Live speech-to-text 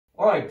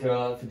All right,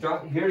 so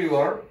John, here you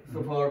are.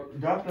 So for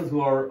doctors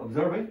who are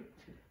observing,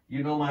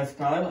 you know my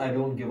style. I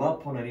don't give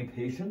up on any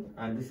patient,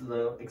 and this is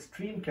an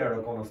extreme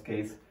keratoconus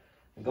case,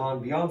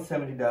 gone beyond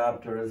 70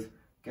 diopters,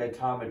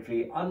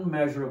 keratometry,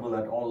 unmeasurable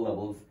at all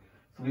levels.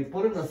 So we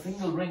put in a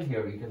single ring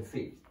here, you can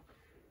see,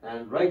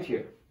 and right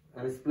here,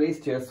 and it's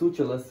placed here,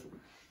 sutureless.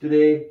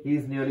 Today,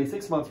 he's nearly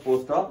 6 months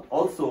post-op.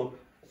 Also,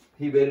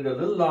 he waited a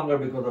little longer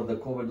because of the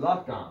COVID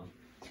lockdown.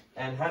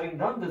 And having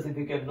done this, if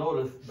you can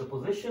notice, the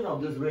position of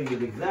this ring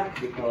is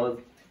exact because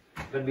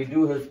when we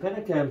do his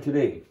penecam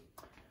today,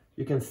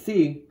 you can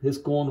see his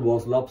cone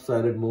was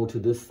lopsided more to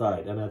this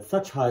side and had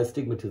such high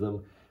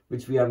astigmatism,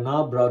 which we have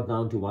now brought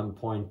down to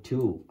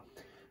 1.2.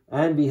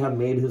 And we have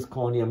made his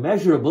cornea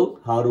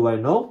measurable. How do I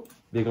know?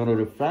 We're going to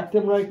refract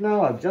him right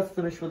now. I've just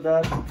finished with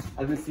that.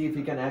 And we'll see if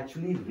he can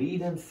actually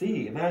read and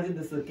see. Imagine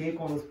this is a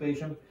K-conus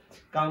patient,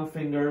 count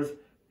fingers,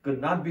 could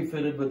not be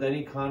fitted with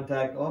any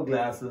contact or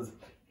glasses.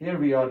 Here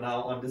we are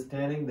now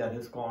understanding that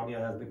his cornea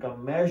has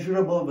become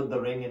measurable with the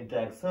ring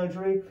INTAC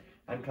surgery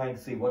and trying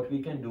to see what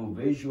we can do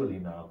visually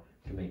now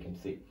to make him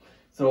see.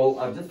 So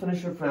I've just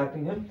finished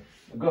refracting him.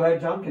 Go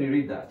ahead, John, can you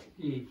read that?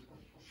 E.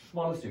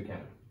 Smallest you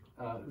can.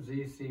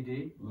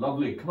 ZCD.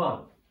 Lovely, come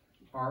on.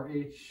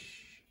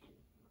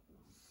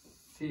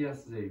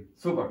 RHCSZ.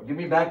 Super, give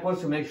me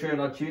backwards to make sure you're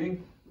not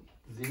cheating.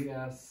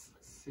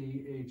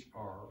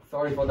 ZSCHR.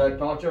 Sorry for that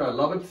torture, I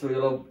love it. So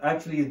you'll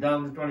actually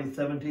down to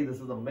 2070,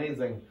 this is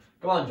amazing.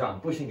 Come on, John,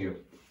 pushing you.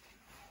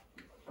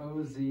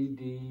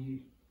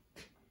 OZDVK.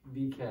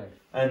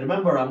 And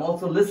remember, I'm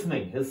also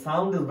listening. His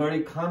sound is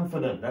very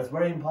confident. That's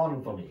very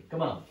important for me.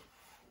 Come on,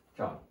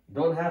 John.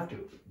 Don't have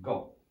to.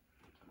 Go.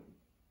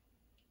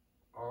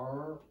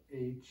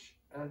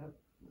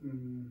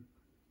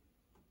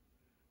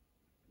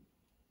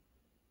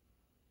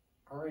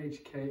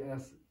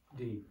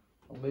 RHKSD.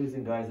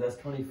 Amazing, guys. That's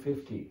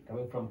 2050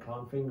 coming from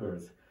count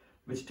fingers,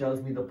 which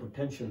tells me the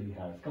potential he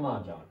has. Come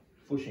on, John.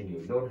 Pushing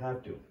you. Don't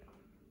have to.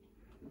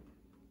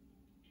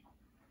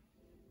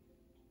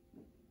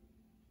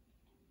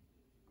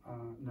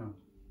 No.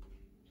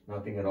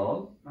 Nothing at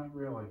all? Not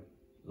really.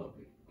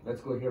 Lovely.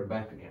 Let's go here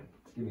back again.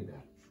 Give me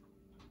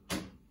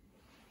that.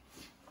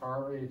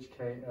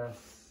 RHKS.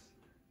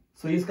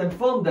 So he's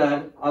confirmed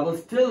that. I will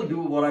still do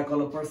what I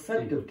call a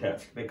perceptive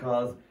test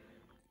because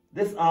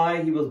this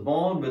eye, he was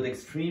born with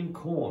extreme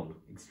cone,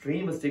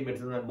 extreme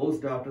astigmatism, and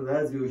most doctors,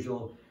 as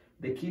usual,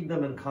 they keep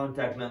them in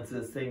contact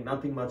lenses saying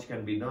nothing much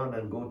can be done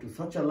and go to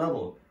such a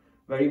level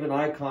where even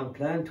I can't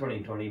plan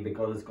 2020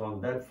 because it's gone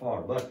that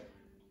far. But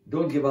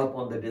don't give up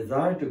on the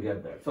desire to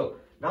get there. So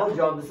now,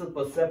 John, this is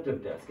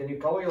perceptive test. Can you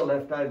cover your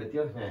left eye with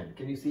your hand?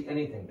 Can you see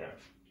anything there?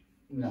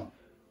 No.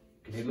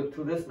 Can you look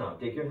through this now?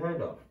 Take your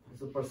hand off.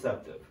 This is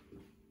perceptive.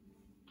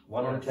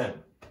 1 on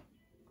 10.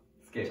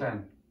 Scale.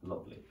 10.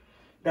 Lovely.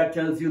 That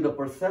tells you the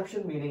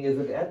perception, meaning is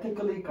it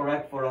ethically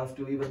correct for us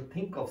to even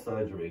think of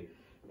surgery?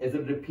 Is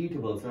it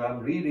repeatable? So I'm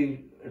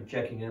really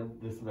checking in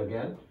this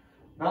again.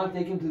 Now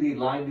take him to the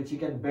line which you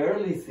can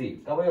barely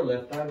see. Cover your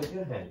left eye with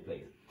your hand,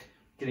 please.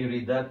 Can you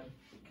read that?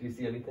 Can you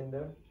see anything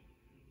there?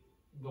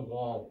 The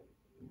wall.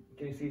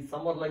 Can you see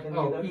somewhat like an E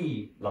Oh, there?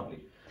 E.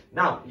 Lovely.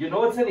 Now, you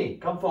know it's an E.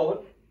 Come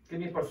forward. Give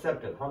me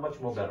perceptive. How much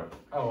more better?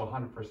 Oh,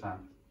 100%.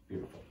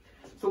 Beautiful.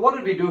 So what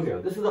did we do here?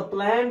 This is a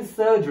planned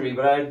surgery,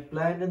 but I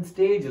planned in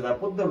stages. I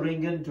put the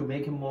ring in to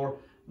make him more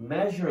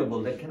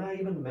measurable. That can I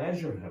even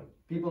measure him?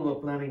 People were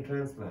planning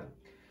transplant.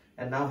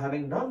 And now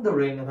having done the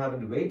ring and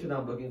having waited,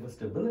 I'm looking for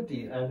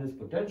stability and his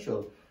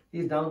potential.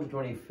 He's down to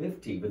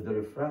 2050 with the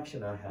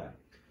refraction I have.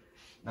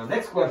 Now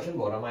next question,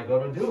 what am I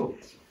going to do?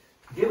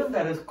 Given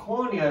that his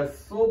cornea is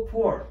so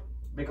poor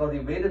because he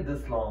waited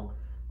this long,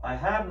 I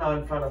have now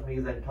in front of me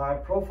his entire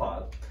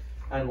profile.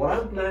 And what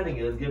I'm planning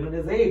is, given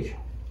his age,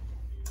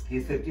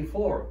 he's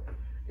 54,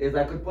 is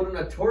I could put in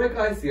a Toric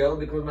ICL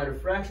because my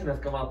refraction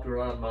has come up to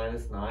around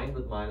 -9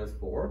 with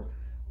 -4.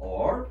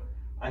 Or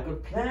I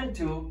could plan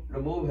to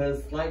remove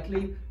his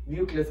slightly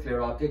nuclear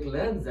sclerotic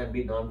lens and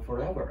be done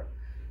forever.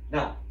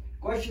 Now,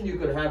 question you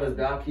could have is,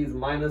 Doc, he's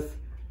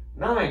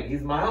 -9,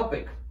 he's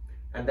myopic.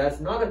 And that's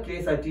not a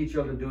case I teach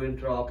you how to do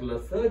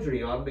intraocular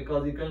surgery on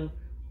because you can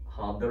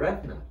harm the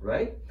retina,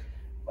 right?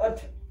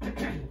 But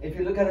if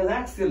you look at his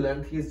axial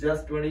length, he's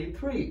just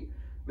 23,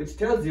 which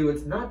tells you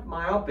it's not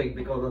myopic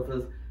because of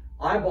his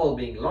eyeball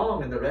being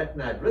long and the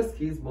retina at risk.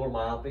 He's more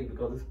myopic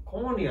because his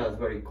cornea is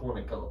very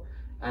conical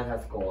and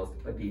has caused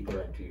a deeper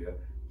anterior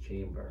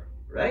chamber,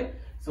 right?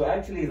 So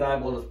actually his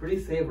eyeball is pretty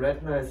safe,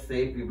 retina is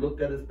safe. We've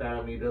looked at his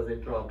parameters,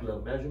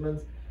 intraocular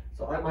measurements.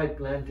 So I might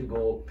plan to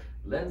go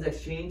lens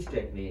exchange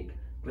technique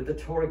with a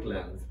toric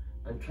lens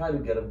and try to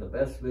get him the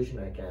best vision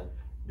I can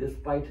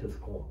despite his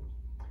cone.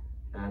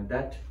 And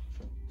that,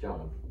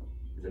 John,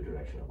 is the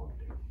direction I want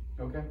to take.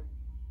 Okay.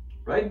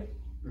 Right?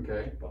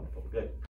 Okay. Wonderful. Good.